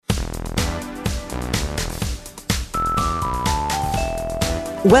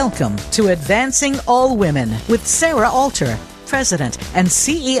Welcome to Advancing All Women with Sarah Alter, President and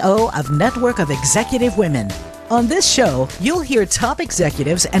CEO of Network of Executive Women. On this show, you'll hear top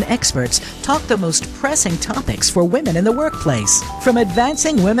executives and experts talk the most pressing topics for women in the workplace, from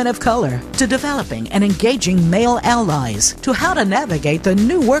advancing women of color to developing and engaging male allies to how to navigate the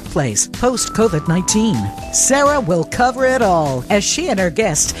new workplace post-COVID-19. Sarah will cover it all as she and her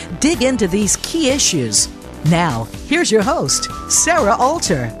guests dig into these key issues. Now, here's your host, Sarah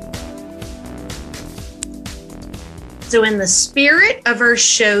Alter. So in the spirit of our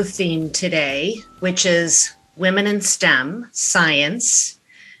show theme today, which is Women in STEM, science,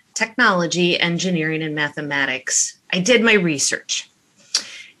 technology, engineering, and mathematics, I did my research.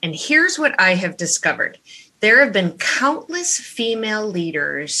 And here's what I have discovered. There have been countless female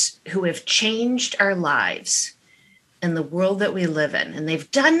leaders who have changed our lives in the world that we live in. And they've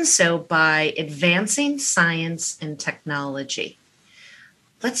done so by advancing science and technology.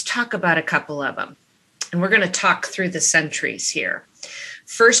 Let's talk about a couple of them. And we're going to talk through the centuries here.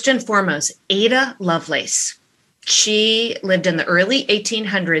 First and foremost, Ada Lovelace. She lived in the early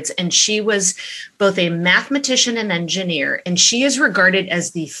 1800s, and she was both a mathematician and engineer, and she is regarded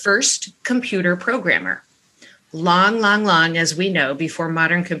as the first computer programmer. Long, as we know, before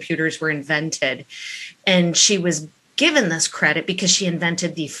modern computers were invented. And she was given this credit because she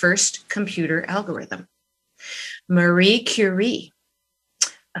invented the first computer algorithm. Marie Curie,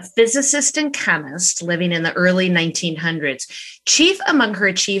 a physicist and chemist living in the early 1900s. Chief among her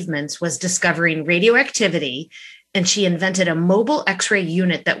achievements was discovering radioactivity, and she invented a mobile X-ray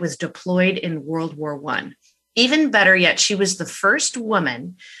unit that was deployed in World War I. Even better yet, she was the first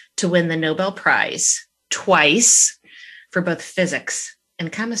woman to win the Nobel Prize twice for both physics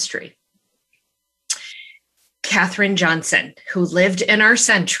and chemistry. Katherine Johnson, who lived in our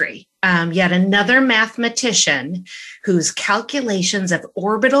century, yet another mathematician whose calculations of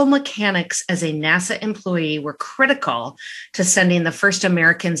orbital mechanics as a NASA employee were critical to sending the first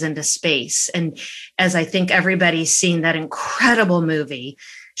Americans into space. And as I think everybody's seen that incredible movie,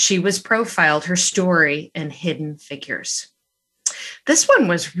 she was profiled, her story in Hidden Figures. This one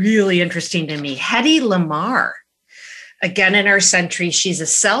was really interesting to me. Hedy Lamarr. Again, in our century, she's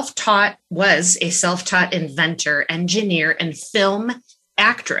was a self-taught inventor, engineer, and film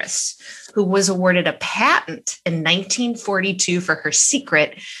actress who was awarded a patent in 1942 for her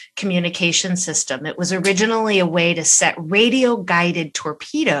secret communication system. It was originally a way to set radio-guided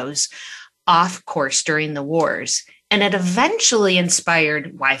torpedoes off course during the wars, and it eventually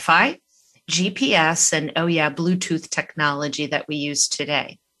inspired Wi-Fi, GPS, and Bluetooth technology that we use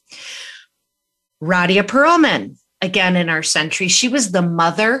today. Radia Perlman. Again, in our century, she was the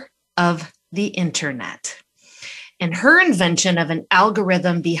mother of the internet. And her invention of an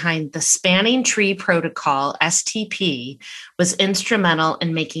algorithm behind the Spanning Tree Protocol, STP, was instrumental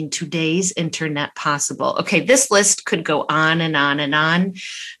in making today's internet possible. Okay, this list could go on and on and on.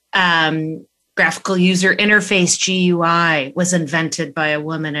 Graphical user interface, GUI, was invented by a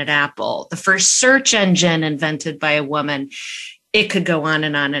woman at Apple. The first search engine invented by a woman. It could go on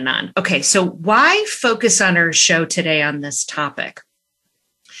and on and on. Okay, so why focus on our show today on this topic?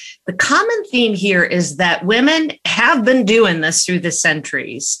 The common theme here is that women have been doing this through the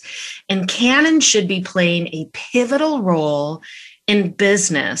centuries and can and should be playing a pivotal role in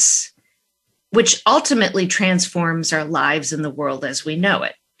business, which ultimately transforms our lives in the world as we know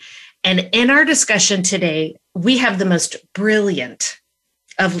it. And in our discussion today, we have the most brilliant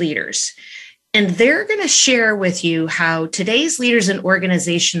of leaders. And they're going to share with you how today's leaders and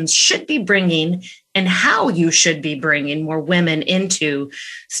organizations should be bringing and how you should be bringing more women into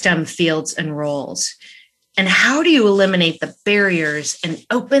STEM fields and roles. And how do you eliminate the barriers and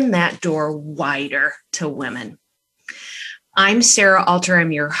open that door wider to women? I'm Sarah Alter.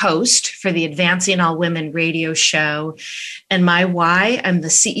 I'm your host for the Advancing All Women radio show. And my why, I'm the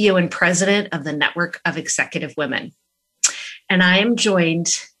CEO and president of the Network of Executive Women. And I am joined,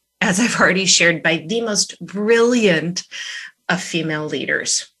 as I've already shared, by the most brilliant of female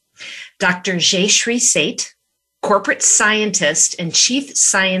leaders. Dr. Jayshree Seth, corporate scientist and chief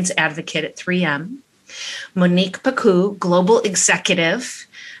science advocate at 3M. Monique Pacu, global executive,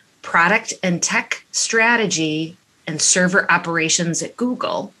 product and tech strategy and server operations at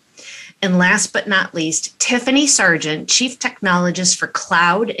Google. And last but not least, Tiffany Sargent, chief technologist for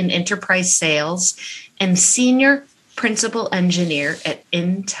cloud and enterprise sales and senior principal engineer at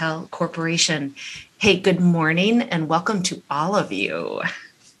Intel Corporation. Hey, good morning and welcome to all of you.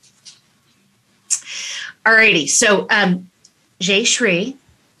 All righty, so Jayshree,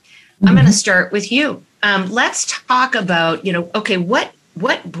 I'm going to start with you. Let's talk about,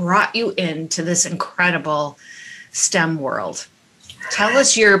 what brought you into this incredible STEM world? Tell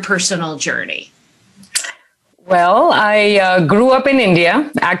us your personal journey. Well, I grew up in India,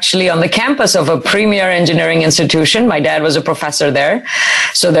 actually on the campus of a premier engineering institution. My dad was a professor there.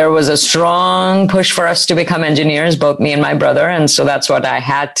 So there was a strong push for us to become engineers, both me and my brother. And so that's what I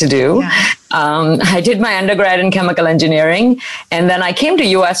had to do. Yeah. I did my undergrad in chemical engineering, and then I came to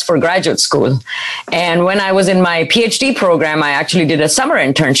US for graduate school. And when I was in my PhD program, I actually did a summer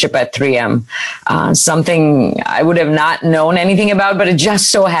internship at 3M, something I would have not known anything about, but it just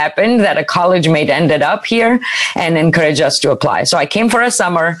so happened that a college mate ended up here and encouraged us to apply. So I came for a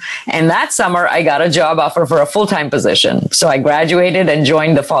summer, and that summer I got a job offer for a full-time position. So I graduated and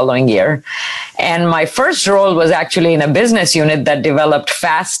joined the following year. And my first role was actually in a business unit that developed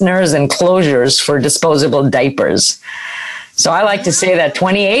fasteners and closures for disposable diapers. So I like to say that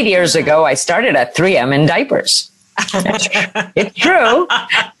 28 years ago, I started at 3M in diapers. It's true.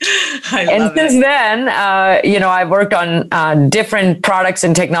 And since then, I've worked on different products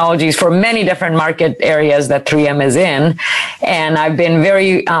and technologies for many different market areas that 3M is in. And I've been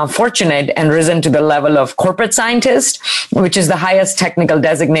very fortunate and risen to the level of corporate scientist, which is the highest technical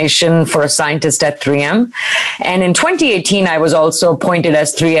designation for a scientist at 3M. And in 2018, I was also appointed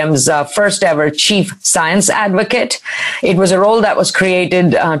as 3M's first ever chief science advocate. It was a role that was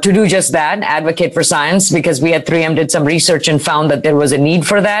created to do just that, advocate for science, because we at 3M did some research and found that there was a need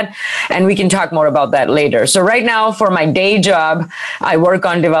for that. And we can talk more about that later. So right now, for my day job, I work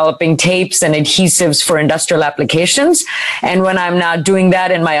on developing tapes and adhesives for industrial applications. And when I'm not doing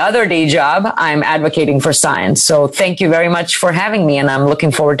that in my other day job, I'm advocating for science. So thank you very much for having me. And I'm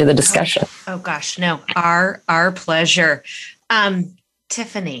looking forward to the discussion. Oh gosh, no, our pleasure.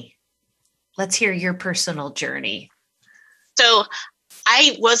 Tiffany, let's hear your personal journey. So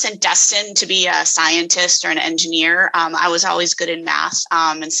I wasn't destined to be a scientist or an engineer. I was always good in math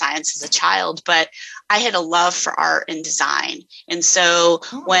and science as a child, but I had a love for art and design. And so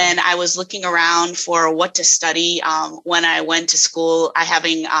when I was looking around for what to study, when I went to school,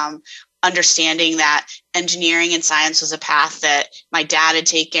 understanding that engineering and science was a path that my dad had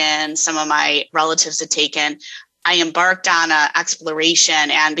taken, some of my relatives had taken, I embarked on an exploration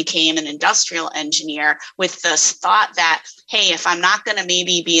and became an industrial engineer with this thought that, hey, if I'm not going to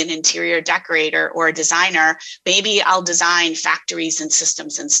maybe be an interior decorator or a designer, maybe I'll design factories and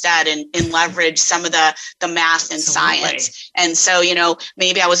systems instead and leverage some of the math and science. And so,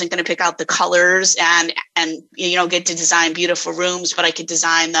 maybe I wasn't going to pick out the colors and get to design beautiful rooms, but I could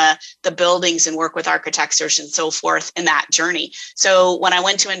design the buildings and work with architects and so forth in that journey. So when I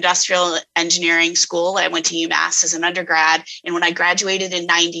went to industrial engineering school, I went to UMass as an undergrad. And when I graduated in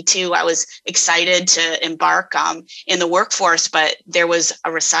 92, I was excited to embark in the workforce, but there was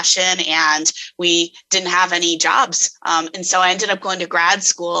a recession and we didn't have any jobs. And so I ended up going to grad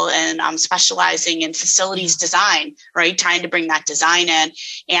school and specializing in facilities design, right? Trying to bring that design in.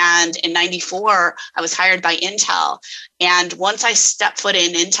 And in 94, I was hired by Intel. And once I stepped foot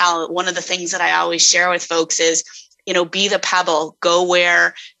in Intel, one of the things that I always share with folks is, be the pebble, go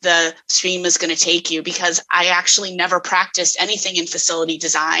where the stream is going to take you, because I actually never practiced anything in facility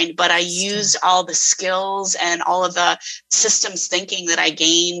design, but I used all the skills and all of the systems thinking that I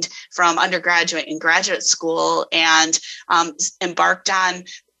gained from undergraduate and graduate school and embarked on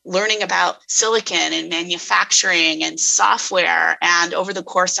learning about silicon and manufacturing and software. And over the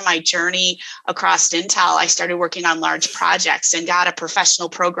course of my journey across Intel, I started working on large projects and got a professional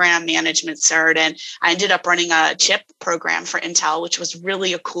program management cert. And I ended up running a chip program for Intel, which was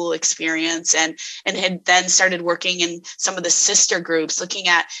really a cool experience, and had then started working in some of the sister groups, looking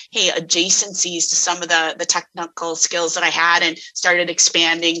at, adjacencies to some of the technical skills that I had, and started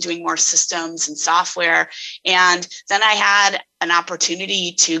expanding, doing more systems and software. And then I had an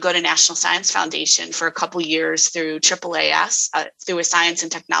opportunity to go to National Science Foundation for a couple years through AAAS, through a Science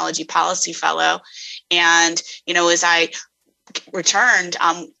and Technology Policy Fellow. And, as I returned,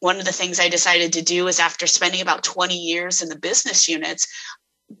 one of the things I decided to do is, after spending about 20 years in the business units,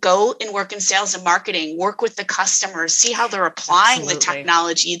 go and work in sales and marketing, work with the customers, see how they're applying the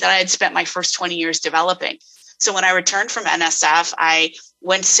technology that I had spent my first 20 years developing. So when I returned from NSF, I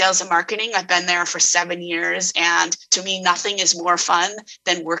went to sales and marketing. I've been there for 7 years. And to me, nothing is more fun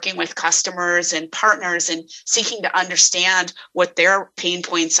than working with customers and partners and seeking to understand what their pain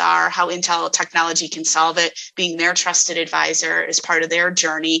points are, how Intel technology can solve it, being their trusted advisor as part of their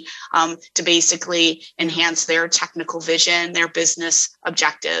journey to basically enhance their technical vision, their business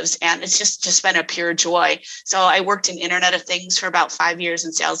objectives. And it's just been a pure joy. So I worked in Internet of Things for about 5 years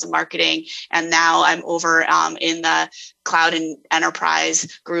in sales and marketing. And now I'm over in the cloud and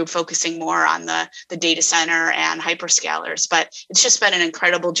enterprise group, focusing more on the data center and hyperscalers. But it's just been an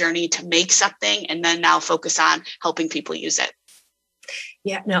incredible journey to make something and then now focus on helping people use it.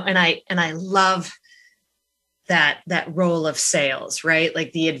 Yeah, no, and I love that role of sales, right?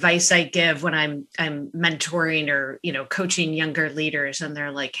 Like the advice I give when I'm mentoring or, coaching younger leaders, and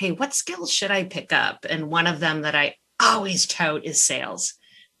they're like, hey, what skills should I pick up? And one of them that I always tout is sales,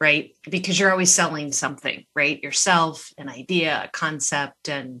 right? Because you're always selling something, right? Yourself, an idea, a concept,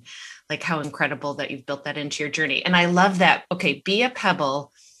 and like how incredible that you've built that into your journey. And I love that. Okay, be a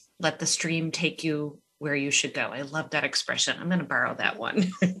pebble, let the stream take you where you should go. I love that expression. I'm going to borrow that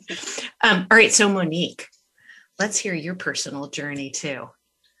one. All right. So Monique, let's hear your personal journey too.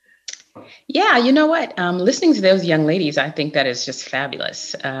 Yeah, you know what? Listening to those young ladies, I think that is just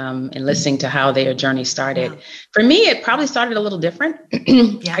fabulous. And listening to how their journey started. Yeah. For me, it probably started a little different.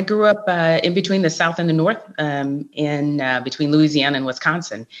 Yeah. I grew up in between the South and the North, between Louisiana and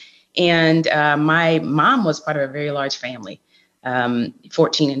Wisconsin. And my mom was part of a very large family,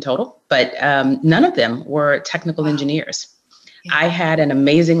 14 in total, but none of them were technical engineers. Yeah. I had an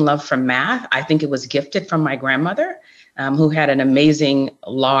amazing love for math. I think it was gifted from my grandmother, who had an amazing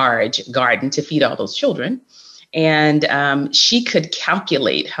large garden to feed all those children. And she could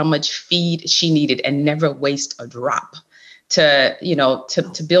calculate how much feed she needed and never waste a drop to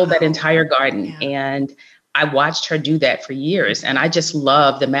build that entire garden. Yeah. And I watched her do that for years. And I just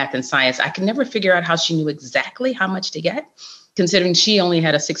love the math and science. I could never figure out how she knew exactly how much to get, considering she only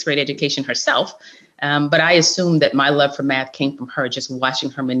had a 6th grade education herself. But I assume that my love for math came from her, just watching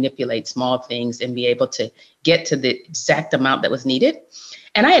her manipulate small things and be able to get to the exact amount that was needed.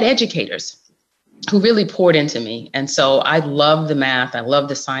 And I had educators who really poured into me. And so I love the math. I love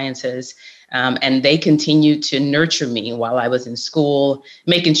the sciences. And they continued to nurture me while I was in school,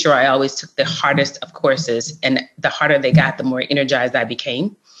 making sure I always took the hardest of courses. And the harder they got, the more energized I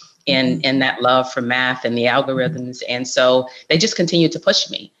became in that love for math and the algorithms. And so they just continued to push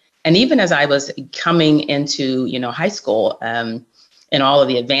me. And even as I was coming into, high school, in all of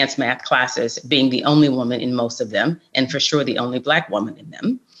the advanced math classes, being the only woman in most of them, and for sure the only Black woman in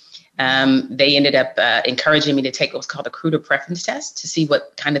them, they ended up encouraging me to take what's called a recruiter preference test to see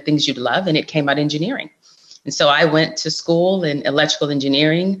what kind of things you'd love. And it came out engineering. And so I went to school in electrical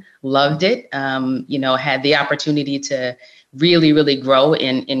engineering, loved it, had the opportunity to really, really grow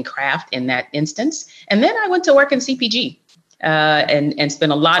in craft in that instance. And then I went to work in CPG. And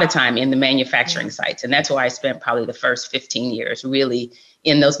spent a lot of time in the manufacturing sites. And that's where I spent probably the first 15 years, really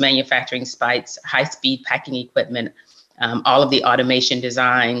in those manufacturing sites, high-speed packing equipment, all of the automation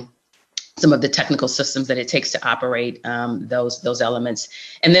design, some of the technical systems that it takes to operate those elements.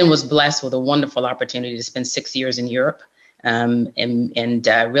 And then was blessed with a wonderful opportunity to spend 6 years in Europe and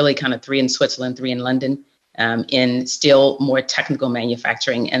really kind of 3 in Switzerland, 3 in London. In still more technical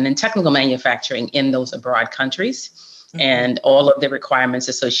manufacturing, and then technical manufacturing in those abroad countries. And all of the requirements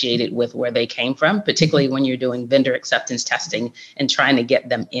associated with where they came from, particularly when you're doing vendor acceptance testing and trying to get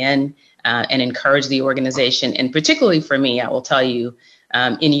them in and encourage the organization. And particularly for me, I will tell you,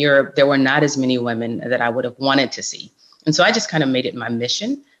 in Europe, there were not as many women that I would have wanted to see. And so I just kind of made it my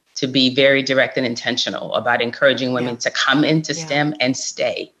mission to be very direct and intentional about encouraging women to come into STEM and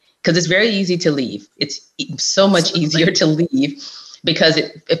stay. Because it's very easy to leave. It's so much easier to leave because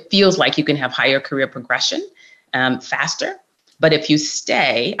it feels like you can have higher career progression faster. But if you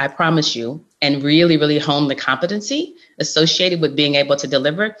stay, I promise you, and really, really hone the competency associated with being able to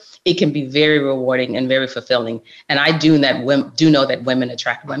deliver, it can be very rewarding and very fulfilling. And I do know that women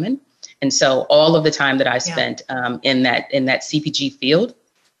attract women. And so all of the time that I spent in that CPG field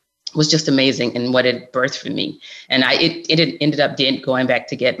was just amazing and what it birthed for me. And it ended up going back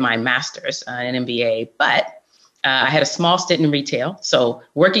to get my master's, an MBA, but I had a small stint in retail. So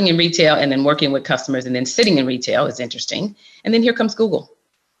working in retail and then working with customers and then sitting in retail is interesting. And then here comes Google,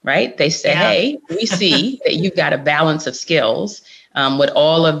 right? They say, hey, we see that you've got a balance of skills with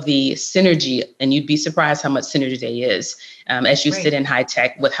all of the synergy, and you'd be surprised how much synergy there is as you sit in high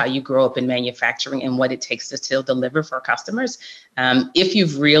tech with how you grow up in manufacturing and what it takes to still deliver for customers. If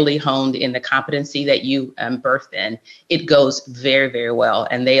you've really honed in the competency that you birthed in, it goes very, very well.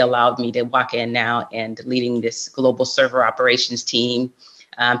 And they allowed me to walk in now and leading this global server operations team.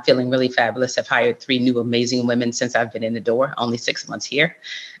 I'm feeling really fabulous. I've hired 3 new amazing women since I've been in the door, only 6 months here.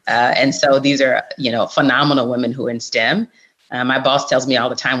 And so these are, phenomenal women who are in STEM. My boss tells me all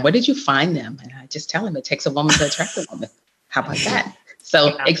the time, where did you find them? And I just tell him it takes a woman to attract a woman. How about that?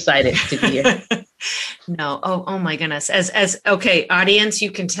 So excited to be here. No. Oh my goodness. Okay, audience,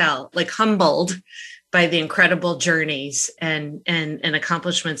 you can tell, like humbled by the incredible journeys and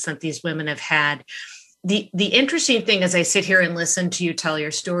accomplishments that these women have had. The interesting thing as I sit here and listen to you tell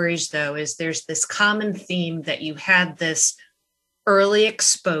your stories, though, is there's this common theme that you had this early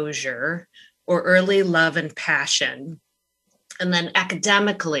exposure or early love and passion And then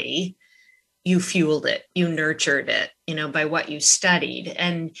academically, you fueled it, you nurtured it, by what you studied.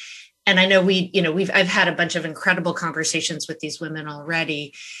 And I know I've had a bunch of incredible conversations with these women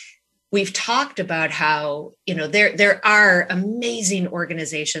already. We've talked about how, there are amazing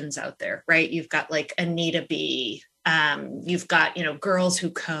organizations out there, right? You've got like Anita B. You've got, Girls Who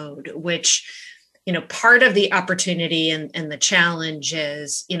Code, which, part of the opportunity and the challenge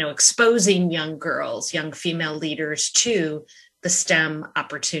is, exposing young girls, young female leaders to the STEM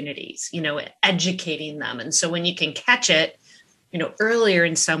opportunities, educating them. And so when you can catch it, earlier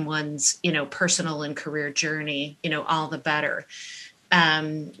in someone's, personal and career journey, all the better.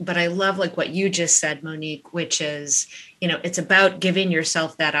 But I love like what you just said, Monique, which is, it's about giving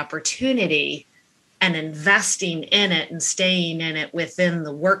yourself that opportunity and investing in it and staying in it within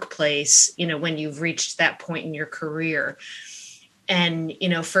the workplace, when you've reached that point in your career. And,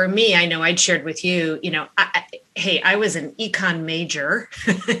 for me, I know I'd shared with you, I was an econ major.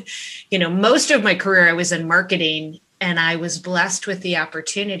 Most of my career I was in marketing, and I was blessed with the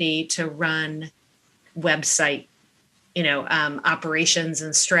opportunity to run website, operations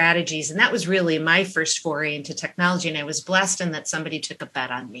and strategies. And that was really my first foray into technology. And I was blessed in that somebody took a bet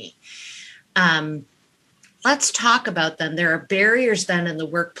on me. Let's talk about them. There are barriers then in the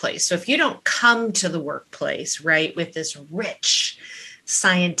workplace. So if you don't come to the workplace, right, with this rich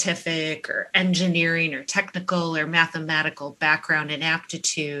scientific or engineering or technical or mathematical background and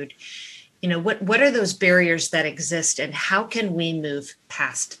aptitude, what are those barriers that exist and how can we move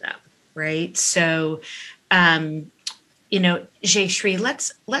past them, right? So, Jayshree,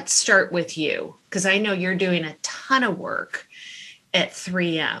 let's start with you, because I know you're doing a ton of work at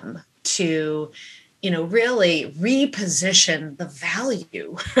 3M to, really reposition the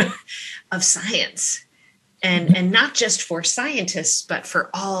value of science and not just for scientists, but for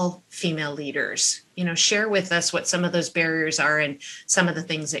all female leaders. Share with us what some of those barriers are and some of the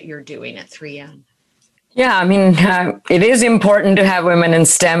things that you're doing at 3M. Yeah, it is important to have women in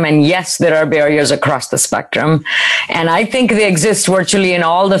STEM. And yes, there are barriers across the spectrum. And I think they exist virtually in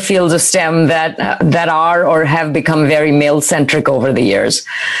all the fields of STEM that are or have become very male-centric over the years.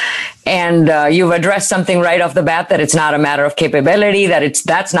 And you've addressed something right off the bat, that it's not a matter of capability,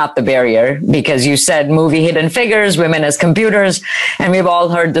 that's not the barrier, because you said movie Hidden Figures, women as computers, and we've all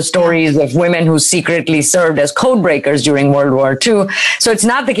heard the stories of women who secretly served as code breakers during World War II. So it's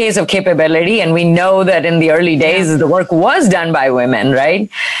not the case of capability, and we know that in the early days the work was done by women, right?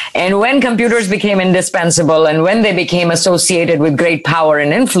 And when computers became indispensable and when they became associated with great power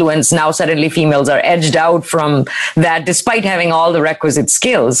and influence, now suddenly females are edged out from that despite having all the requisite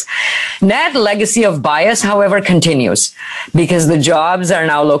skills. That legacy of bias, however, continues because the jobs are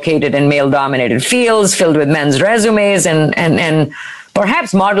now located in male-dominated fields filled with men's resumes and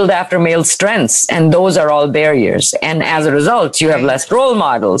perhaps modeled after male strengths. And those are all barriers. And as a result, you have less role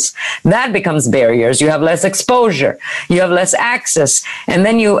models. That becomes barriers. You have less exposure. You have less access. And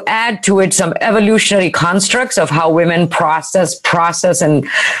then you add to it some evolutionary constructs of how women process and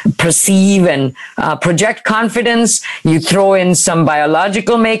perceive and project confidence. You throw in some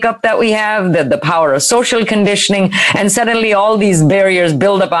biological makeup that we have, the power of social conditioning, and suddenly all these barriers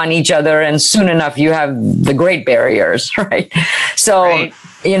build upon each other. And soon enough, you have the great barriers, right? So, right.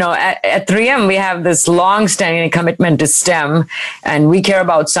 At 3M, we have this long-standing commitment to STEM, and we care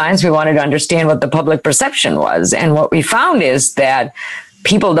about science. We wanted to understand what the public perception was. And what we found is that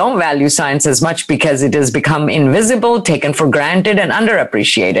people don't value science as much because it has become invisible, taken for granted, and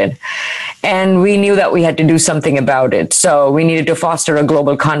underappreciated. And we knew that we had to do something about it. So we needed to foster a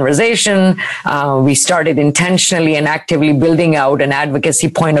global conversation. We started intentionally and actively building out an advocacy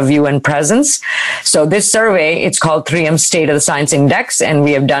point of view and presence. So this survey, it's called 3M State of the Science Index, and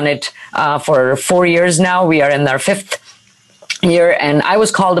we have done it for 4 years now. We are in our 5th year, and I was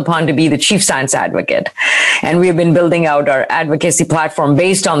called upon to be the chief science advocate. And we've been building out our advocacy platform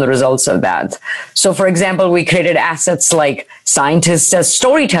based on the results of that. So, for example, we created assets like Scientists as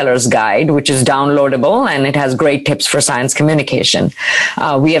Storytellers Guide, which is downloadable, and it has great tips for science communication.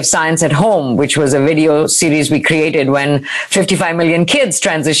 We have Science at Home, which was a video series we created when 55 million kids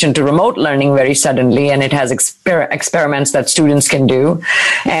transitioned to remote learning very suddenly, and it has experiments that students can do.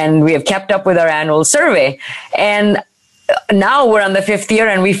 And we have kept up with our annual survey. And now we're on the 5th year,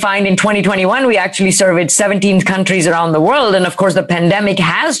 and we find in 2021, we actually surveyed 17 countries around the world. And of course, the pandemic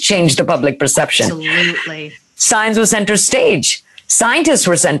has changed the public perception. Absolutely. Science was center stage. Scientists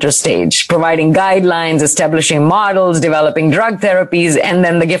were center stage, providing guidelines, establishing models, developing drug therapies, and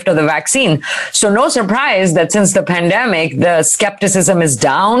then the gift of the vaccine. So no surprise that since the pandemic, the skepticism is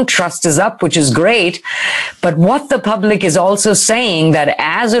down, trust is up, which is great. But what the public is also saying that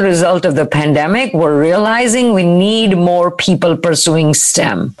as a result of the pandemic, we're realizing we need more people pursuing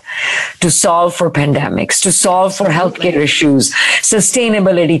STEM to solve for pandemics, to solve for healthcare issues,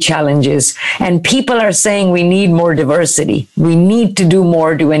 sustainability challenges. And people are saying we need more diversity. We need to do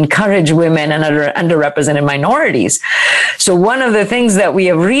more to encourage women and other underrepresented minorities. So one of the things that we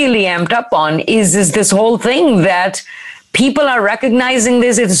have really amped up on is this whole thing that people are recognizing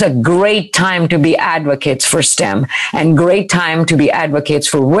this. It's a great time to be advocates for STEM and great time to be advocates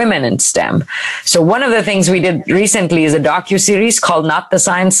for women in STEM. So one of the things we did recently is a docuseries called Not the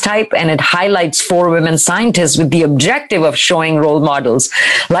Science Type, and it highlights 4 women scientists with the objective of showing role models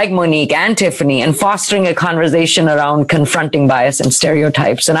like Monique and Tiffany and fostering a conversation around confronting bias and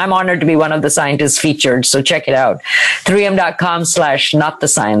stereotypes. And I'm honored to be one of the scientists featured. So check it out.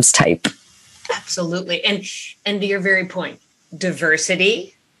 3m.com/nottthesciencetype. Absolutely. And to your very point,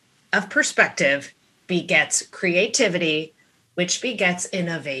 diversity of perspective begets creativity, which begets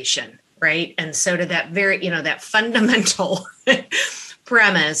innovation, right? And so to that very, that fundamental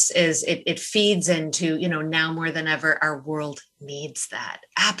premise is it feeds into, now more than ever, our world needs that,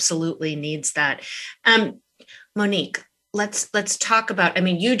 absolutely needs that. Monique, let's talk about,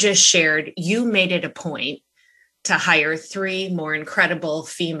 you just shared, you made it a point to hire 3 more incredible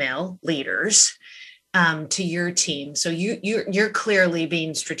female leaders to your team. So you're clearly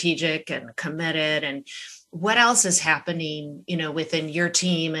being strategic and committed. And what else is happening, within your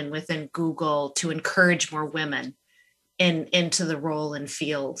team and within Google to encourage more women into the role and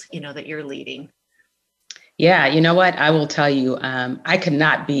field, that you're leading? Yeah, you know what? I will tell you, I could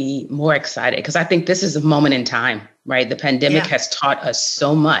not be more excited because I think this is a moment in time, right? The pandemic has taught us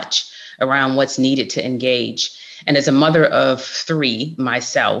so much around what's needed to engage. And as a mother of 3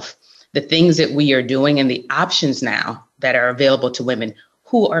 myself, the things that we are doing and the options now that are available to women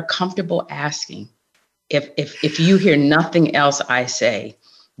who are comfortable asking, if you hear nothing else I say,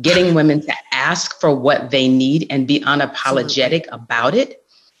 getting women to ask for what they need and be unapologetic about it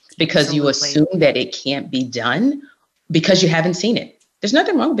because you assume that it can't be done because you haven't seen it. There's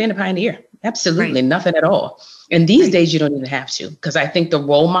nothing wrong with being a pioneer. Absolutely nothing at all. And these days, you don't even have to, because I think the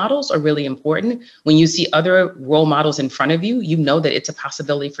role models are really important. When you see other role models in front of you, you know that it's a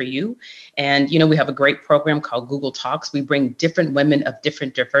possibility for you. And, we have a great program called Google Talks. We bring different women of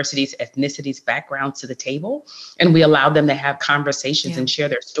different diversities, ethnicities, backgrounds to the table, and we allow them to have conversations and share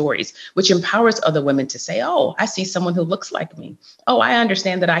their stories, which empowers other women to say, oh, I see someone who looks like me. Oh, I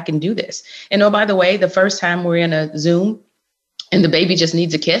understand that I can do this. And oh, by the way, the first time we're in a Zoom, and the baby just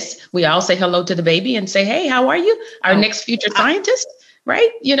needs a kiss, we all say hello to the baby and say, hey, how are you? Our next future scientist, right?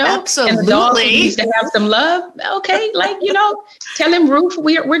 Absolutely. And the dog needs to have some love. Okay. Tell him, Ruth,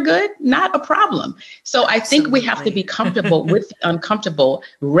 we're good. Not a problem. So I think we have to be comfortable with the uncomfortable,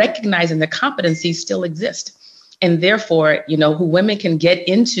 recognizing the competencies still exist. And therefore, who women can get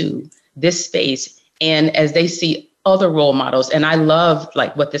into this space and as they see other role models. And I love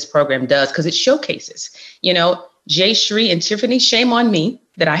what this program does because it showcases, Jay, Shree, and Tiffany, shame on me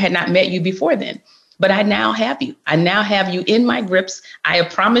that I had not met you before then, but I now have you. I now have you in my grips. I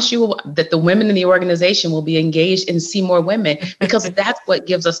promise you that the women in the organization will be engaged and see more women because that's what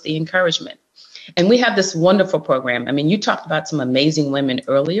gives us the encouragement. And we have this wonderful program. You talked about some amazing women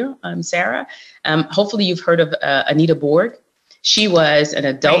earlier, Sarah. Hopefully you've heard of Anita Borg. She was an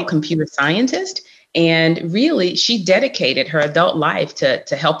adult computer scientist, and really she dedicated her adult life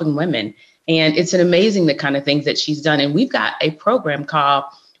to helping women. And it's amazing the kind of things that she's done. And we've got a program called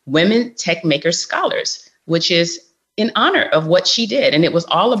Women Tech Makers Scholars, which is in honor of what she did. And it was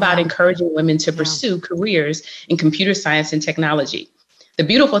all about encouraging women to pursue careers in computer science and technology. The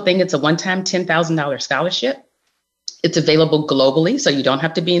beautiful thing, it's a one-time $10,000 scholarship. It's available globally, so you don't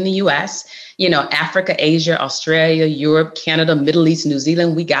have to be in the US. Africa, Asia, Australia, Europe, Canada, Middle East, New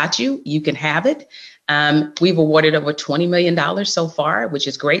Zealand, we got you. You can have it. We've awarded over $20 million so far, which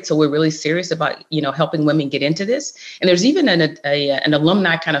is great. So we're really serious about, helping women get into this. And there's even an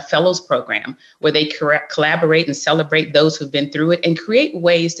alumni kind of fellows program where they collaborate and celebrate those who've been through it and create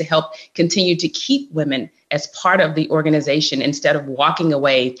ways to help continue to keep women as part of the organization instead of walking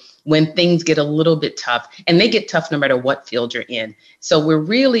away when things get a little bit tough. And they get tough no matter what field you're in. So we're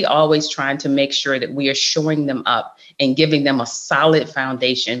really always trying to make sure that we are showing them up and giving them a solid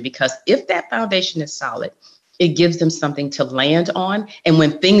foundation, because if that foundation is solid, it gives them something to land on. And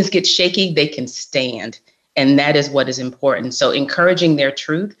when things get shaky, they can stand. And that is what is important. So encouraging their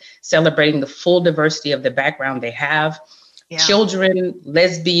truth, celebrating the full diversity of the background they have, children,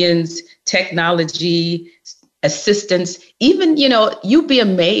 lesbians, technology, assistants, even, you'd be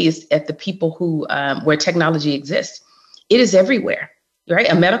amazed at the people who, where technology exists. It is everywhere, right?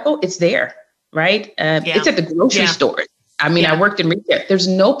 A medical, it's there, right? It's at the grocery store. I mean, I worked in retail. There's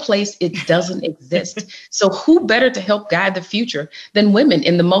no place it doesn't exist. So who better to help guide the future than women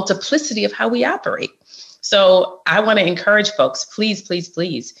in the multiplicity of how we operate? So I want to encourage folks, please, please,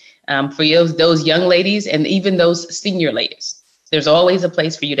 please, for those young ladies and even those senior ladies, there's always a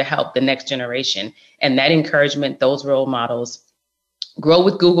place for you to help the next generation. And that encouragement, those role models, grow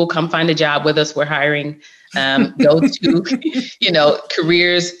with Google, come find a job with us. We're hiring. Go to,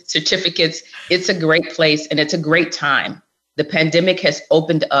 careers, certificates. It's a great place and it's a great time. The pandemic has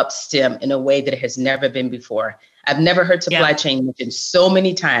opened up STEM in a way that it has never been before. I've never heard supply chain mentioned so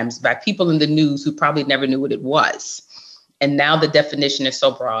many times by people in the news who probably never knew what it was. And now the definition is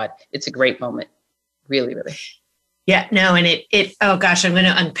so broad. It's a great moment. Really, really. Yeah, no, and oh gosh, I'm going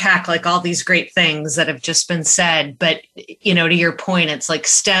to unpack like all these great things that have just been said. But, to your point, it's like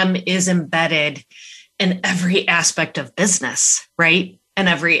STEM is embedded in every aspect of business, right? And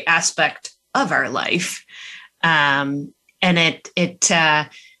every aspect of our life. And to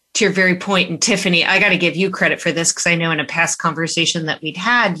your very point, and Tiffany, I got to give you credit for this because I know in a past conversation that we'd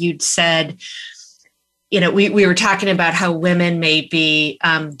had, you'd said, we were talking about how women may be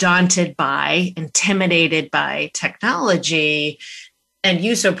daunted by, intimidated by technology. And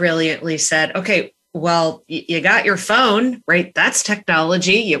you so brilliantly said, okay, well, you got your phone, right? That's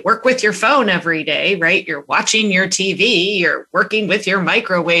technology. You work with your phone every day, right? You're watching your TV, you're working with your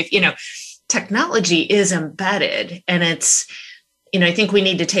microwave, technology is embedded. And it's, I think we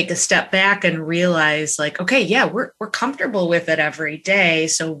need to take a step back and realize like, okay, yeah, we're comfortable with it every day.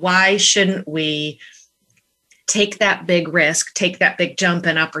 So why shouldn't we take that big risk, take that big jump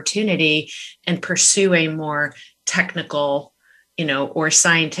and opportunity and pursue a more technical, or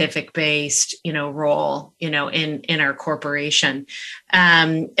scientific based, role, in our corporation.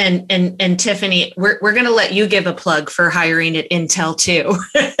 And Tiffany, we're going to let you give a plug for hiring at Intel too.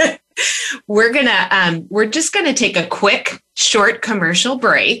 We're just going to take a quick, short commercial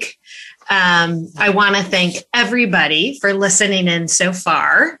break. I want to thank everybody for listening in so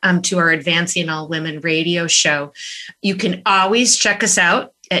far to our Advancing All Women radio show. You can always check us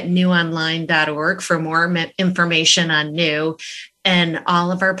out at newonline.org for more information on New and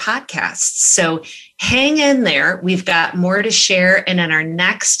all of our podcasts. So hang in there. We've got more to share. And in our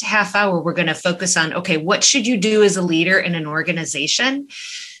next half hour, we're going to focus on, okay, what should you do as a leader in an organization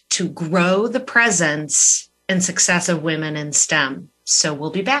to grow the presence and success of women in STEM? So we'll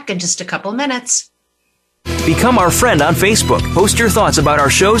be back in just a couple minutes. Become our friend on Facebook. Post your thoughts about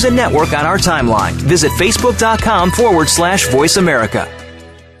our shows and network on our timeline. Visit facebook.com/Voice America.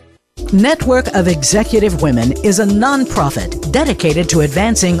 Network of Executive Women is a nonprofit dedicated to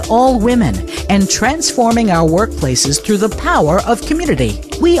advancing all women and transforming our workplaces through the power of community.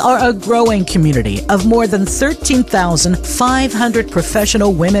 We are a growing community of more than 13,500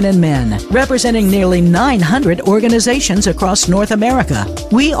 professional women and men, representing nearly 900 organizations across North America.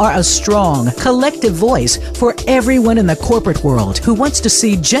 We are a strong, collective voice for everyone in the corporate world who wants to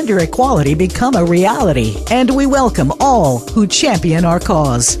see gender equality become a reality. And we welcome all who champion our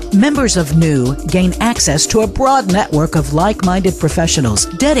cause. Members of New gain access to a broad network of like-minded professionals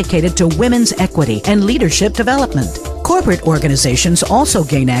dedicated to women's equity and leadership development. Corporate organizations also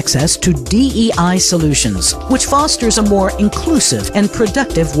gain access to DEI solutions, which fosters a more inclusive and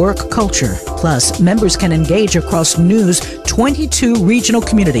productive work culture. Plus, members can engage across New's 22 regional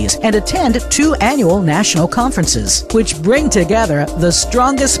communities and attend 2 annual national conferences, which bring together the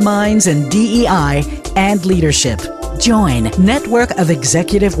strongest minds in DEI and leadership. Join Network of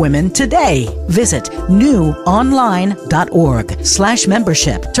Executive Women today. Visit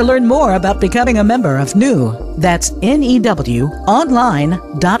newonline.org/membership to learn more about becoming a member of New. That's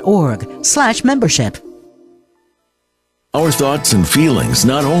newonline.org/membership. Our thoughts and feelings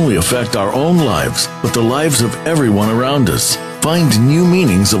not only affect our own lives, but the lives of everyone around us. Find new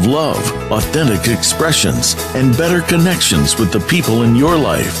meanings of love, authentic expressions, and better connections with the people in your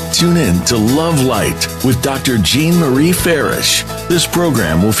life. Tune in to Love Light with Dr. Jean Marie Farish. This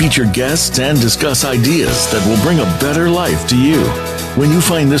program will feature guests and discuss ideas that will bring a better life to you. When you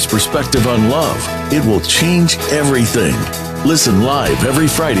find this perspective on love, it will change everything. Listen live every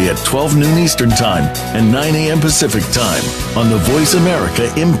Friday at 12 noon Eastern Time and 9 a.m. Pacific Time on the Voice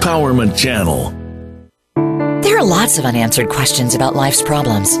America Empowerment Channel. There are lots of unanswered questions about life's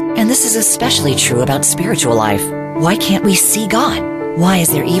problems, and this is especially true about spiritual life. Why can't we see God? Why is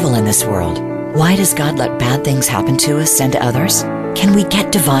there evil in this world? Why does God let bad things happen to us and to others? Can we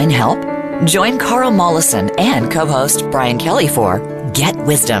get divine help? Join Carl Mollison and co-host Brian Kelly for Get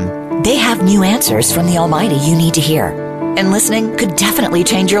Wisdom. They have new answers from the Almighty you need to hear. And listening could definitely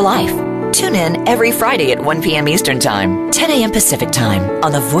change your life. Tune in every Friday at 1 p.m. Eastern Time, 10 a.m. Pacific Time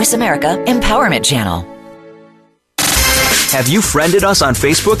on the Voice America Empowerment Channel. Have you friended us on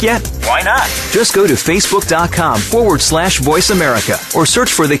Facebook yet? Why not? Just go to facebook.com/Voice America or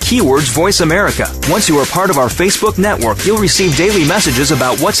search for the keywords Voice America. Once you are part of our Facebook network, you'll receive daily messages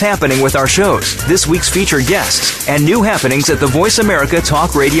about what's happening with our shows, this week's featured guests, and new happenings at the Voice America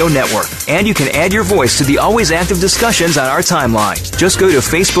Talk Radio Network. And you can add your voice to the always active discussions on our timeline. Just go to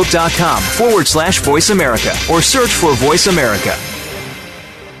facebook.com/Voice America or search for Voice America.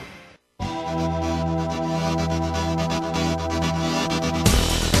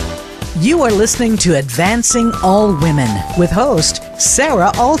 You are listening to Advancing All Women with host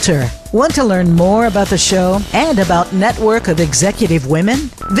Sarah Alter. Want to learn more about the show and about Network of Executive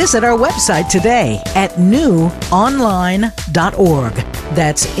Women? Visit our website today at newonline.org.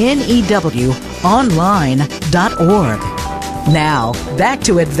 That's NEW online.org. Now, back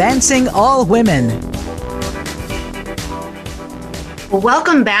to Advancing All Women. Well,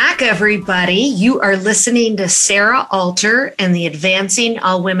 welcome back, everybody. You are listening to Sarah Alter and the Advancing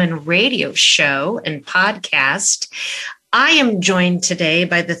All Women radio show and podcast. I am joined today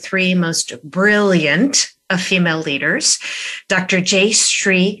by the three most brilliant of female leaders, Dr.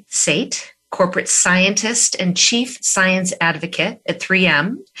 Jayshree Seth, corporate scientist and chief science advocate at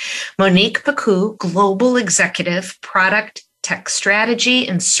 3M, Monique Pecou, global executive, product tech strategy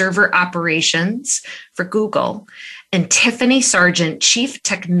and server operations for Google, and Tiffany Sargent, Chief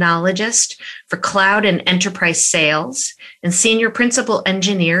Technologist for Cloud and Enterprise Sales and Senior Principal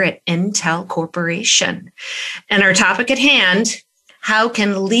Engineer at Intel Corporation. And our topic at hand, how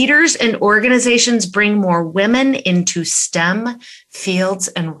can leaders and organizations bring more women into STEM fields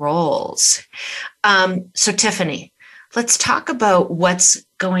and roles? So Tiffany, let's talk about what's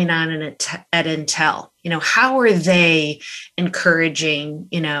going on at Intel. How are they encouraging,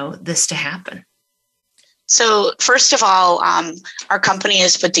 this to happen? So first of all, our company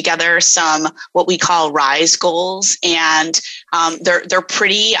has put together some what we call RISE goals, and they're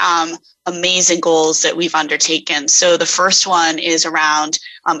pretty amazing goals that we've undertaken. So the first one is around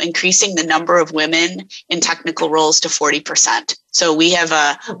increasing the number of women in technical roles to 40%. So we have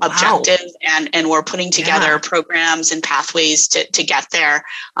a objective, and we're putting together programs and pathways to get there.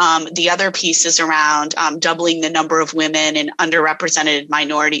 The other piece is around doubling the number of women in underrepresented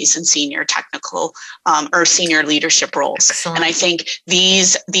minorities in senior technical or senior leadership roles. Excellent. And I think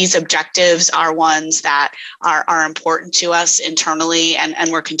these objectives are ones that are important to us internally,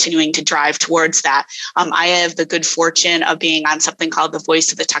 and we're continuing to drive towards that. I have the good fortune of being on something called the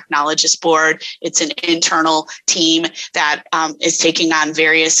Voice of the Technologist Board. It's an internal team that is taking on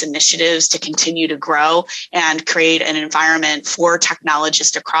various initiatives to continue to grow and create an environment for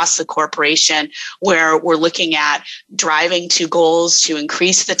technologists across the corporation, where we're looking at driving to goals to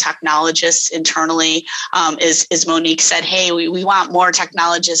increase the technologists internally. As Monique said, hey, we want more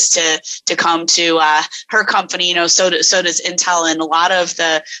technologists to come to her company. So does Intel, and a lot of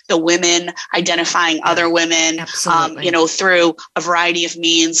the women identifying other women, through a variety of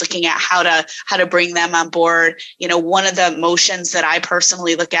means, looking at how to bring them on board. One of the motions that I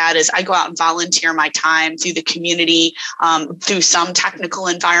personally look at is I go out and volunteer my time through the community, through some technical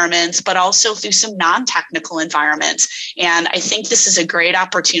environments, but also through some non-technical environments. And I think this is a great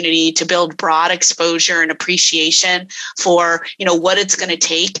opportunity to build broad exposure and appreciation for, what it's going to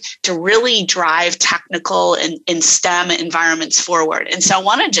take to really drive technical and STEM environments forward. And so I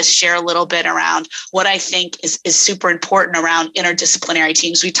want to just share a little bit around what I think is super important around interdisciplinary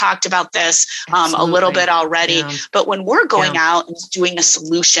teams. We talked about this a little bit already, but when we're going out and doing a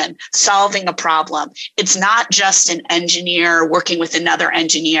solution, solving a problem, it's not just an engineer working with another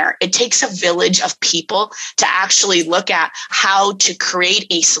engineer. It takes a village of people to actually look at how to create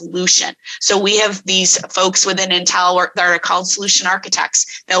a solution. So we have these folks within Intel that are called solution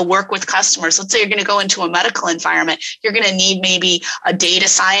architects. They'll work with customers. Let's say you're going to go into a medical environment. You're going to need maybe a data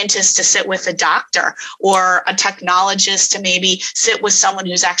scientist to sit with a doctor, or a technologist to maybe sit with someone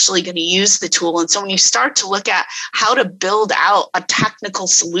who's actually going to use the tool. And so when you start to look at how to build out a technical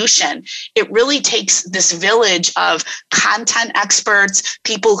solution, it really takes this village of content experts,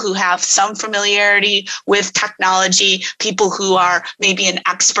 people who have some familiarity with technology, people who are maybe an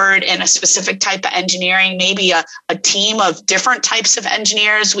expert in a specific type of engineering, maybe a team of different types of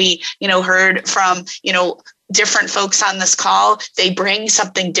engineers. We, heard from, different folks on this call, they bring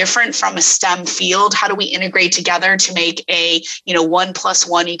something different from a STEM field. How do we integrate together to make a, 1 +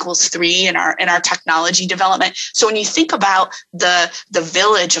 1 = 3 in our technology development? So when you think about the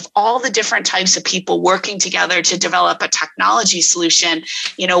village of all the different types of people working together to develop a technology solution,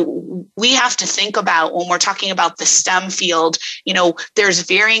 we have to think about, when we're talking about the STEM field, there's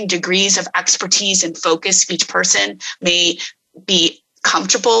varying degrees of expertise and focus each person may be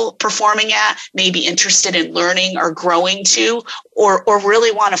comfortable performing at, may be interested in learning or growing to, or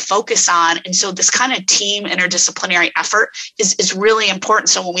really want to focus on. And so this kind of team interdisciplinary effort is really important.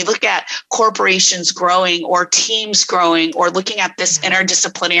 So when we look at corporations growing or teams growing or looking at this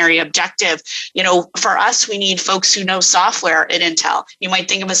interdisciplinary objective, for us, we need folks who know software at Intel. You might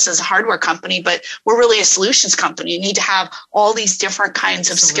think of us as a hardware company, but we're really a solutions company. You need to have all these different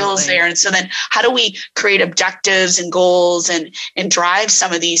kinds of skills there. And so then how do we create objectives and goals and drive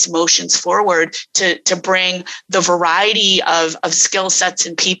some of these motions forward to bring the variety of skill sets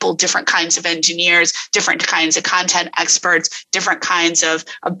and people, different kinds of engineers, different kinds of content experts, different kinds of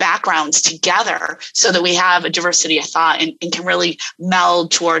backgrounds together so that we have a diversity of thought and can really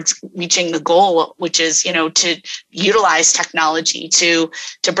meld towards reaching the goal, which is, to utilize technology to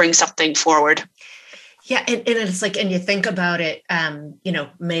bring something forward. Yeah. And it's like, and you think about it,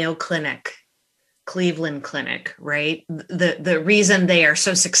 Mayo Clinic, Cleveland Clinic, right? The reason they are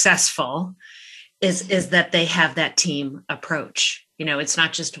so successful is that they have that team approach. It's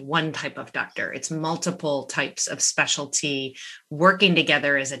not just one type of doctor, it's multiple types of specialty working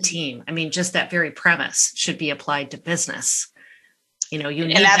together as a team. I mean, just that very premise should be applied to business. You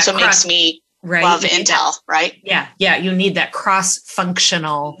need, and that's what makes me love Intel, right? Yeah. You need that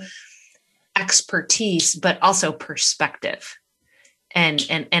cross-functional expertise, but also perspective. And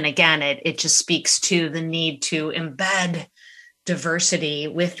again, it just speaks to the need to embed diversity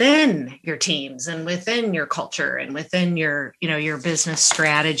within your teams and within your culture and within your business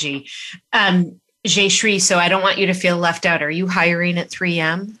strategy. Jayshree, so I don't want you to feel left out. Are you hiring at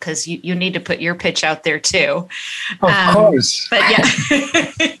 3M? Because you need to put your pitch out there too. Of course. But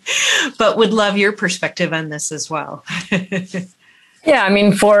yeah, but would love your perspective on this as well. Yeah, I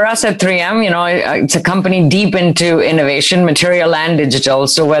mean, for us at 3M, it's a company deep into innovation, material and digital.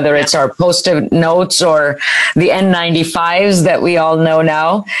 So whether it's our Post-it notes or the N95s that we all know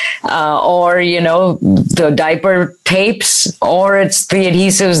now, or, the diaper tapes, or it's the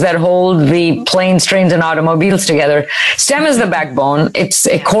adhesives that hold the planes, trains, and automobiles together. STEM is the backbone. It's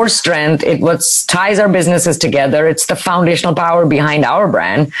a core strength. It what ties our businesses together. It's the foundational power behind our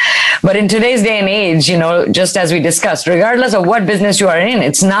brand. But in today's day and age, just as we discussed, regardless of what business you are in,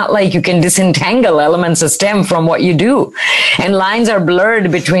 it's not like you can disentangle elements of STEM from what you do. And lines are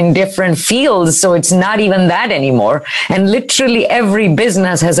blurred between different fields. So it's not even that anymore. And literally every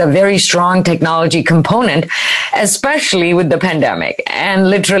business has a very strong technology component, especially with the pandemic. And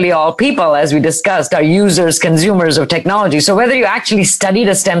literally all people, as we discussed, are users, consumers of technology. So whether you actually studied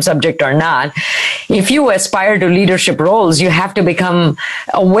a STEM subject or not, if you aspire to leadership roles, you have to become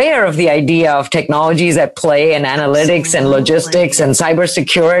aware of the idea of technologies at play and analytics and logistics and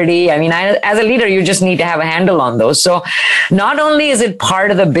cybersecurity. I mean, as a leader, you just need to have a handle on those. So not only is it part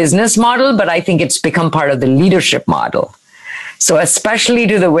of the business model, but I think it's become part of the leadership model. So especially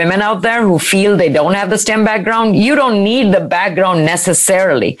to the women out there who feel they don't have the STEM background, you don't need the background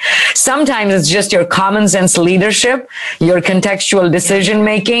necessarily. Sometimes it's just your common sense leadership, your contextual decision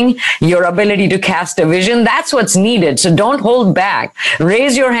making, your ability to cast a vision. That's what's needed. So don't hold back.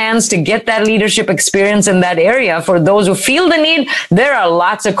 Raise your hands to get that leadership experience in that area. For those who feel the need, there are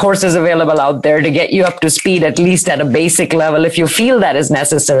lots of courses available out there to get you up to speed, at least at a basic level, if you feel that is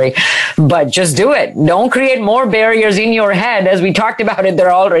necessary. But just do it. Don't create more barriers in your head. As we talked about it, there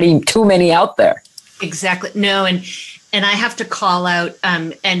are already too many out there. Exactly. No, and I have to call out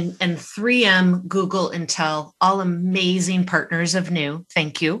and 3M, Google, Intel, all amazing partners of New.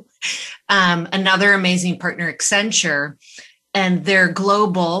 Thank you. Another amazing partner, Accenture, and their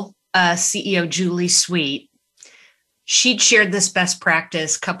global CEO, Julie Sweet. She'd shared this best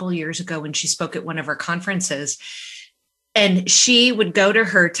practice a couple of years ago when she spoke at one of our conferences. And she would go to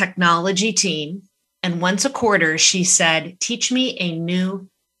her technology team, and once a quarter, she said, teach me a new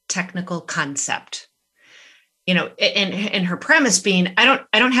technical concept. And her premise being, I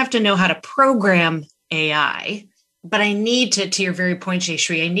don't have to know how to program AI, but I need to your very point,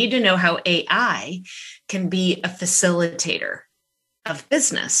 Jayshree, I need to know how AI can be a facilitator of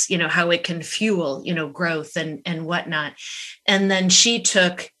business, how it can fuel, growth and whatnot. And then she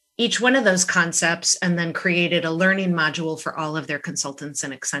took, each one of those concepts and then created a learning module for all of their consultants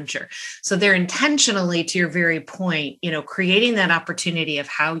in Accenture. So they're intentionally, to your very point, creating that opportunity of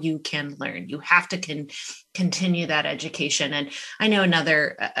how you can learn. You have to continue that education. And I know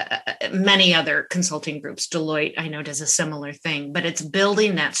many other consulting groups, Deloitte, I know does a similar thing, but it's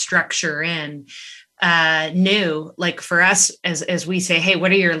building that structure in new, like for us, as we say, hey,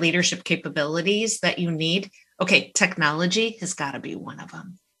 what are your leadership capabilities that you need? Okay, technology has got to be one of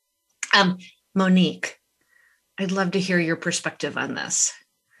them. Monique, I'd love to hear your perspective on this.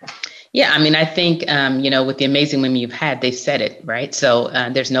 Yeah, I mean, I think, with the amazing women you've had, they've said it, right? So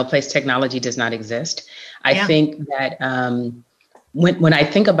there's no place technology does not exist. I think that when I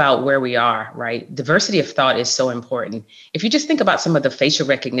think about where we are, right, diversity of thought is so important. If you just think about some of the facial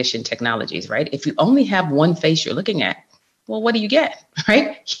recognition technologies, right, if you only have one face you're looking at, well, what do you get,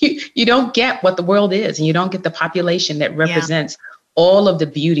 right? You don't get what the world is, and you don't get the population that represents all of the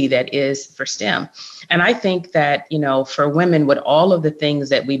beauty that is for STEM. And I think that, for women, with all of the things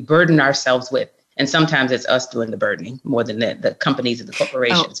that we burden ourselves with, and sometimes it's us doing the burdening more than the companies and the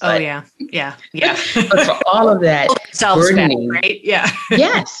corporations. Yeah. But for all of that burdening, right? Yeah.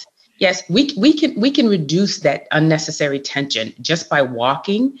 Yes, we can reduce that unnecessary tension just by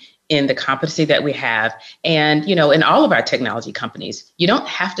walking in the competency that we have. And, in all of our technology companies, you don't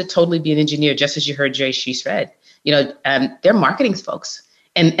have to totally be an engineer, just as you heard Jayshree said. They're marketing folks,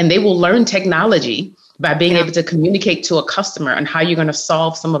 and they will learn technology by being able to communicate to a customer on how you're going to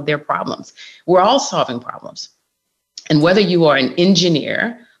solve some of their problems. We're all solving problems. And whether you are an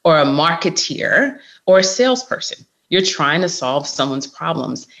engineer or a marketeer or a salesperson, you're trying to solve someone's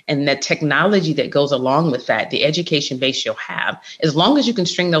problems. And the technology that goes along with that, the education base you'll have, as long as you can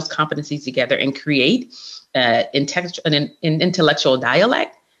string those competencies together and create an intellectual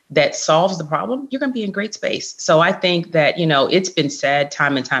dialect that solves the problem, you're going to be in great space. So I think that, it's been said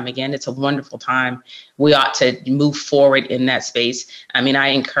time and time again, it's a wonderful time. We ought to move forward in that space. I mean, I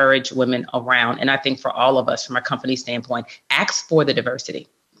encourage women around, and I think for all of us from a company standpoint, ask for the diversity.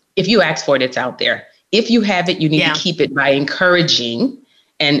 If you ask for it, it's out there. If you have it, you need to keep it by encouraging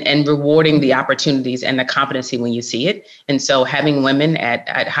and rewarding the opportunities and the competency when you see it. And so having women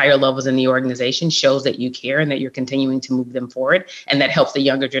at higher levels in the organization shows that you care and that you're continuing to move them forward. And that helps the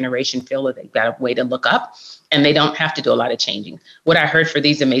younger generation feel that they've got a way to look up and they don't have to do a lot of changing. What I heard for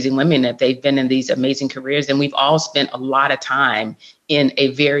these amazing women, that they've been in these amazing careers, and we've all spent a lot of time in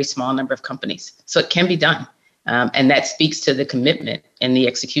a very small number of companies. So it can be done. And that speaks to the commitment and the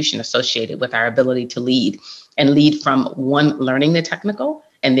execution associated with our ability to lead, and lead from one, learning the technical,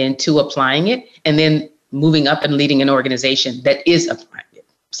 and then two, applying it, and then moving up and leading an organization that is applying it.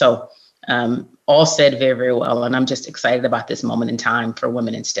 So all said very, very well. And I'm just excited about this moment in time for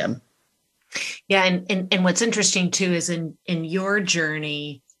women in STEM. Yeah. And what's interesting too, is in your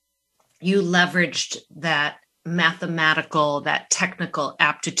journey, you leveraged that mathematical, that technical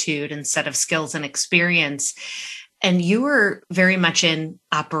aptitude and set of skills and experience. And you were very much in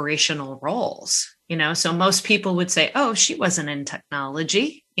operational roles, so most people would say, oh, she wasn't in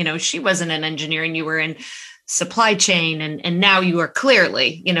technology, she wasn't in engineering, you were in supply chain. And now you are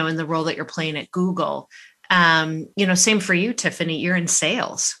clearly, in the role that you're playing at Google. Same for you, Tiffany, you're in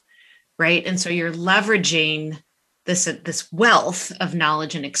sales, right? And so you're leveraging this wealth of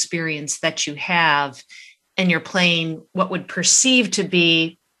knowledge and experience that you have, and you're playing what would perceive to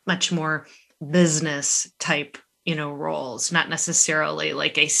be much more business type roles, not necessarily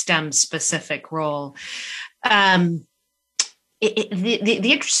like a STEM specific role. The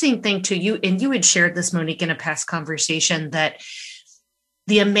interesting thing to you, and you had shared this, Monique, in a past conversation, that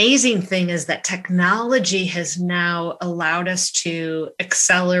the amazing thing is that technology has now allowed us to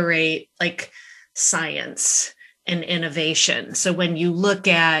accelerate like science and innovation. So when you look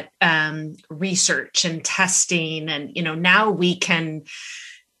at research and testing, and now we can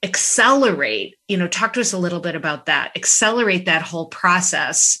accelerate, talk to us a little bit about that, accelerate that whole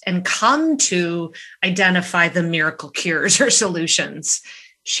process and come to identify the miracle cures or solutions.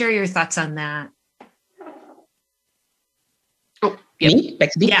 Share your thoughts on that. Oh, me?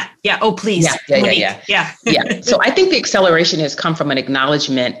 Back to me? Yeah. Oh, please. Yeah. So I think the acceleration has come from an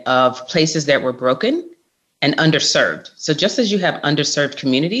acknowledgement of places that were broken and underserved. So just as you have underserved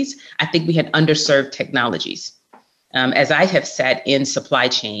communities, I think we had underserved technologies. As I have sat in supply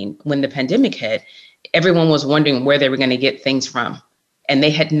chain, when the pandemic hit, everyone was wondering where they were going to get things from. And they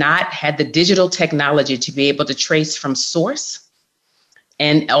had not had the digital technology to be able to trace from source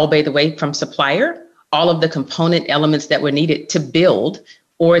and, oh, by the way, from supplier, all of the component elements that were needed to build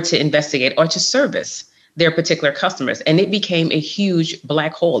or to investigate or to service their particular customers. And it became a huge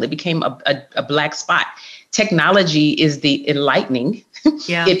black hole. It became a black spot. technology is the enlightening.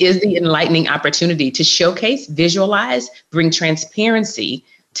 Yeah. It is the enlightening opportunity to showcase, visualize, bring transparency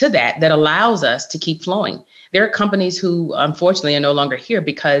to that allows us to keep flowing. There are companies who unfortunately are no longer here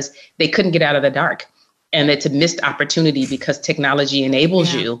because they couldn't get out of the dark. And it's a missed opportunity because technology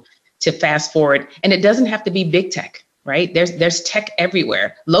enables you to fast forward. And it doesn't have to be big tech, right? There's tech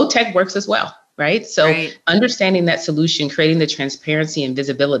everywhere. Low tech works as well, right? So understanding that solution, creating the transparency and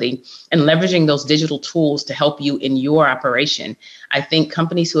visibility, and leveraging those digital tools to help you in your operation. I think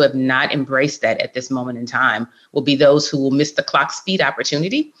companies who have not embraced that at this moment in time will be those who will miss the clock speed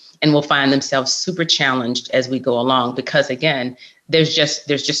opportunity and will find themselves super challenged as we go along. Because again, there's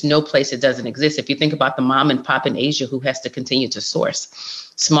just no place it doesn't exist. If you think about the mom and pop in Asia who has to continue to source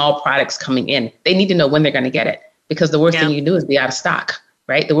small products coming in, they need to know when they're going to get it, because the worst thing you can do is be out of stock,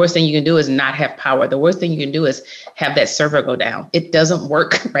 right? The worst thing you can do is not have power. The worst thing you can do is have that server go down. It doesn't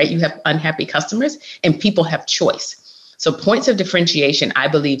work, right? You have unhappy customers and people have choice. So points of differentiation, I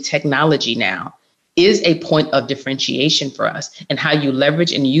believe technology now is a point of differentiation for us, and how you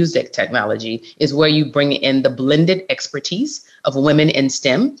leverage and use that technology is where you bring in the blended expertise of women in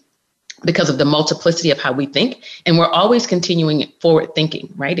STEM because of the multiplicity of how we think. And we're always continuing forward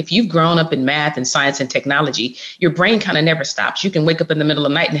thinking, right? If you've grown up in math and science and technology, your brain kind of never stops. You can wake up in the middle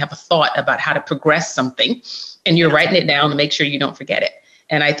of the night and have a thought about how to progress something, and you're writing it down to make sure you don't forget it.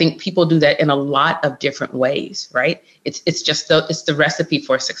 And I think people do that in a lot of different ways, right? It's the recipe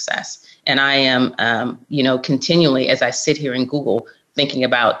for success. And I am, continually, as I sit here in Google, thinking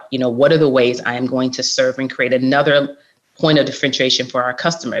about, what are the ways I am going to serve and create another point of differentiation for our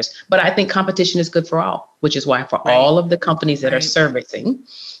customers. But I think competition is good for all, which is why for all of the companies that are servicing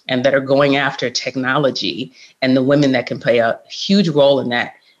and that are going after technology, and the women that can play a huge role in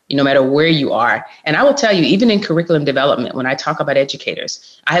that, no matter where you are. And I will tell you, even in curriculum development, when I talk about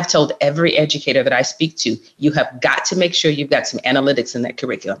educators, I have told every educator that I speak to, you have got to make sure you've got some analytics in that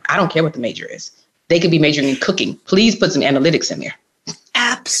curriculum. I don't care what the major is. They could be majoring in cooking. Please put some analytics in there.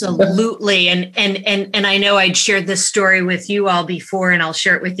 Absolutely. And I know I'd shared this story with you all before, and I'll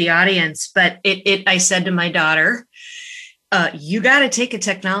share it with the audience, but I said to my daughter, you got to take a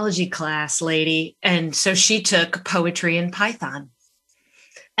technology class, lady. And so she took poetry and Python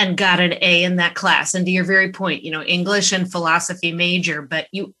and got an A in that class. And to your very point, English and philosophy major, but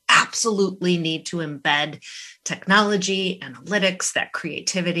you absolutely need to embed technology, analytics, that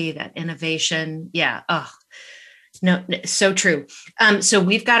creativity, that innovation. Yeah. Oh, no, so true. So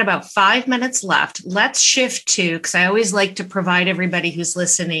we've got about 5 minutes left. Let's shift to, because I always like to provide everybody who's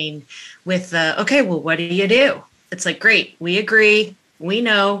listening with okay, well, what do you do? It's like, great, we agree. We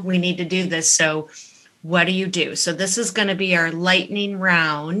know we need to do this. So what do you do? So this is going to be our lightning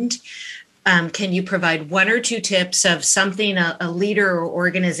round. Can you provide 1 or 2 tips of something a leader or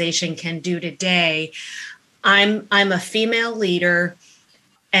organization can do today? I'm a female leader,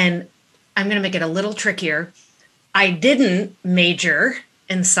 and I'm going to make it a little trickier. I didn't major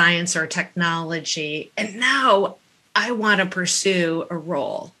in science or technology, and now I want to pursue a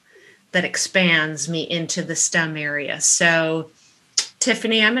role that expands me into the STEM area. So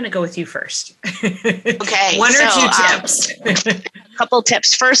Tiffany, I'm going to go with you first. Okay. 1 or 2 tips. A couple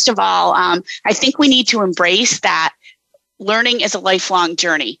tips. First of all, I think we need to embrace that learning is a lifelong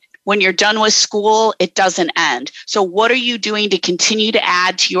journey. When you're done with school, it doesn't end. So what are you doing to continue to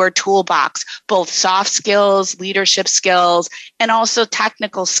add to your toolbox, both soft skills, leadership skills, and also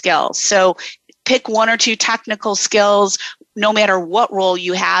technical skills? So pick 1 or 2 technical skills, no matter what role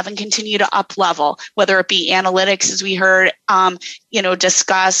you have, and continue to up level, whether it be analytics, as we heard,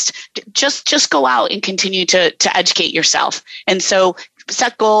 discussed. Just go out and continue to educate yourself. And so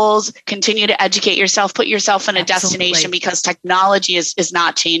set goals, continue to educate yourself, put yourself in a destination, because technology is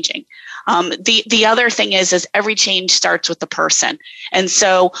not changing. The other thing is every change starts with the person. And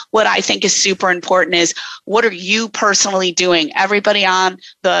so what I think is super important is, what are you personally doing? Everybody on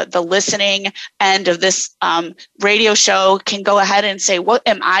the listening end of this radio show can go ahead and say, what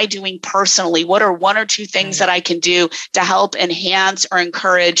am I doing personally? What are 1 or 2 things that I can do to help enhance or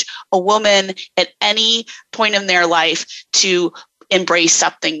encourage a woman at any point in their life to embrace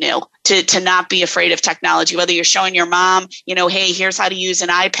something new, to not be afraid of technology, whether you're showing your mom, hey, here's how to use an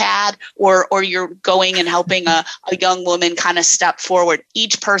iPad, or you're going and helping a young woman kind of step forward.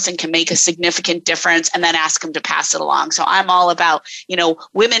 Each person can make a significant difference, and then ask them to pass it along. So I'm all about,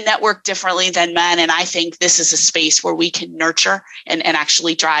 women network differently than men. And I think this is a space where we can nurture and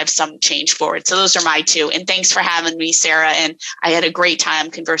actually drive some change forward. So those are my 2. And thanks for having me, Sarah. And I had a great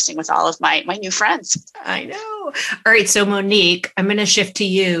time conversing with all of my new friends. I know. All right. So Monique, I'm going to shift to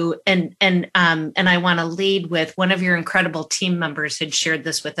you, and I want to lead with one of your incredible team members had shared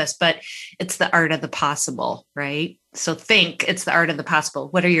this with us, but it's the art of the possible, right? So it's the art of the possible.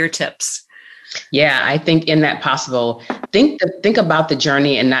 What are your tips? Yeah, I think in that possible, think about the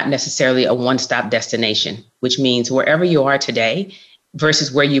journey and not necessarily a one-stop destination, which means wherever you are today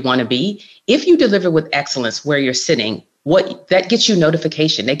versus where you want to be. If you deliver with excellence where you're sitting, that gets you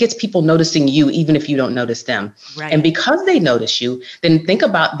notification. That gets people noticing you, even if you don't notice them. Right. And because they notice you, then think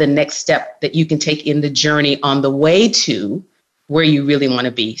about the next step that you can take in the journey on the way to where you really want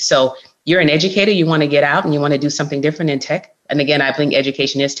to be. So you're an educator, you want to get out and you want to do something different in tech. And again, I think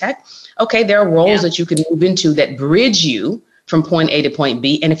education is tech. Okay, there are roles that you can move into that bridge you from point A to point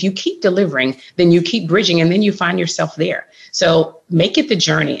B. And if you keep delivering, then you keep bridging and then you find yourself there. So make it the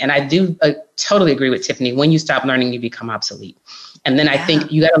journey. And I do totally agree with Tiffany. When you stop learning, you become obsolete. And then I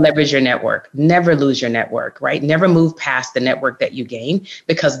think you got to leverage your network. Never lose your network, right? Never move past the network that you gain,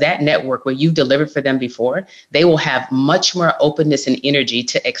 because that network where you've delivered for them before, they will have much more openness and energy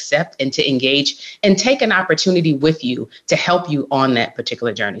to accept and to engage and take an opportunity with you to help you on that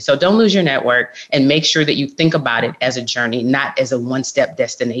particular journey. So don't lose your network, and make sure that you think about it as a journey, not as a one-step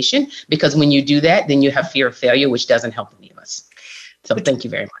destination, because when you do that, then you have fear of failure, which doesn't help any of us. So thank you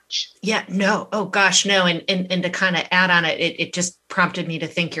very much. Yeah, no. Oh gosh, no. And to kind of add on it, it just prompted me to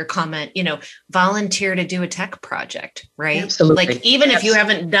think your comment, volunteer to do a tech project, right? Absolutely. Like even if you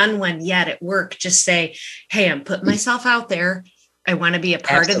haven't done one yet at work, just say, hey, I'm putting myself out there. I want to be a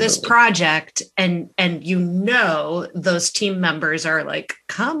part of this project. And those team members are like,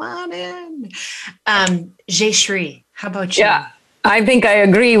 come on in. Jayshree, how about you? Yeah. I think I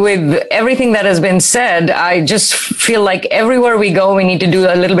agree with everything that has been said. I just feel like everywhere we go, we need to do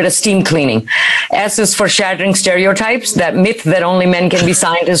a little bit of steam cleaning. S is for shattering stereotypes, that myth that only men can be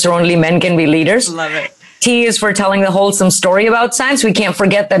scientists or only men can be leaders. Love it. T is for telling the wholesome story about science. We can't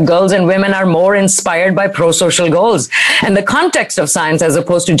forget that girls and women are more inspired by pro-social goals and the context of science, as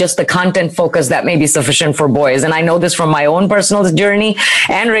opposed to just the content focus that may be sufficient for boys. And I know this from my own personal journey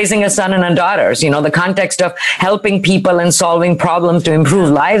and raising a son and a daughter. The context of helping people and solving problems to improve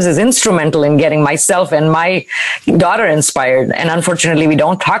lives is instrumental in getting myself and my daughter inspired. And unfortunately, we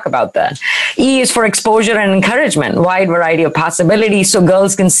don't talk about that. E is for exposure and encouragement, wide variety of possibilities, so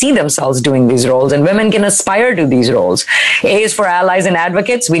girls can see themselves doing these roles and women can aspire to these roles. A is for allies and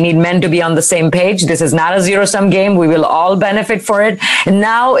advocates. We need men to be on the same page. This is not a zero-sum game. We will all benefit for it. And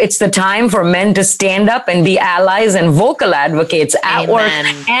now it's the time for men to stand up and be allies and vocal advocates at work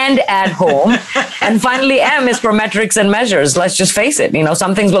and at home. And finally, M is for metrics and measures. Let's just face it.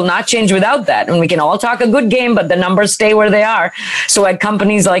 Some things will not change without that. And we can all talk a good game, but the numbers stay where they are. So at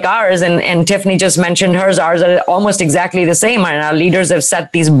companies like ours, and Tiffany just mentioned ours are almost exactly the same. And our leaders have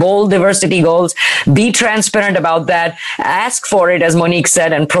set these bold diversity goals. Be transparent about that, ask for it, as Monique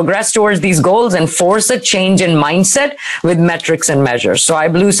said, and progress towards these goals and force a change in mindset with metrics and measures. So I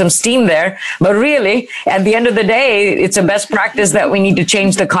blew some steam there, but really, at the end of the day, it's a best practice that we need to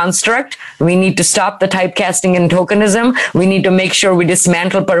change the construct. We need to stop the typecasting and tokenism. We need to make sure we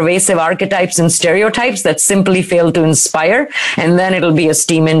dismantle pervasive archetypes and stereotypes that simply fail to inspire, and then it'll be a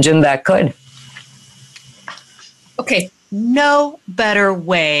steam engine that could. Okay. No better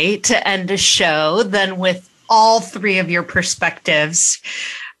way to end a show than with all three of your perspectives.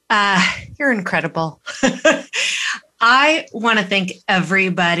 You're incredible. I want to thank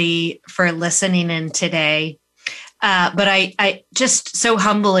everybody for listening in today. But I just so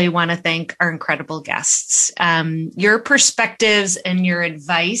humbly want to thank our incredible guests. Your perspectives and your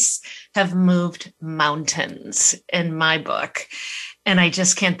advice have moved mountains in my book. And I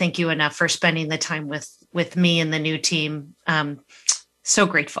just can't thank you enough for spending the time with me and the new team. So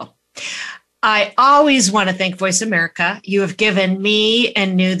grateful. I always want to thank Voice America. You have given me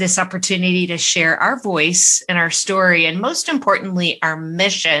and New this opportunity to share our voice and our story, and most importantly, our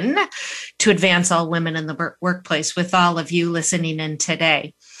mission to advance all women in the workplace with all of you listening in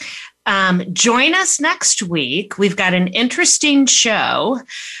today. Join us next week. We've got an interesting show.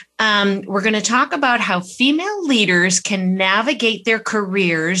 We're going to talk about how female leaders can navigate their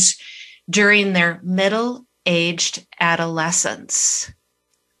careers during their middle-aged adolescence.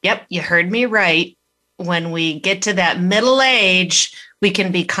 Yep, you heard me right. When we get to that middle age, we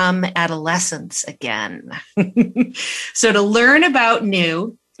can become adolescents again. So to learn about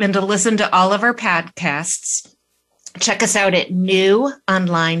New and to listen to all of our podcasts, check us out at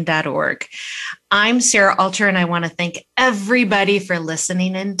newonline.org. I'm Sarah Alter, and I want to thank everybody for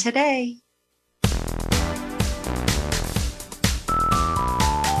listening in today.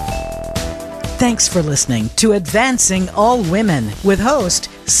 Thanks for listening to Advancing All Women with host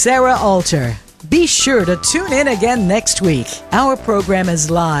Sarah Alter. Be sure to tune in again next week. Our program is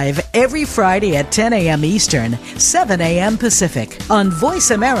live every Friday at 10 a.m. Eastern, 7 a.m. Pacific on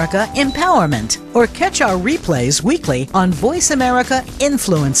Voice America Empowerment, or catch our replays weekly on Voice America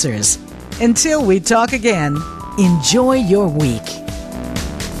Influencers. Until we talk again, enjoy your week.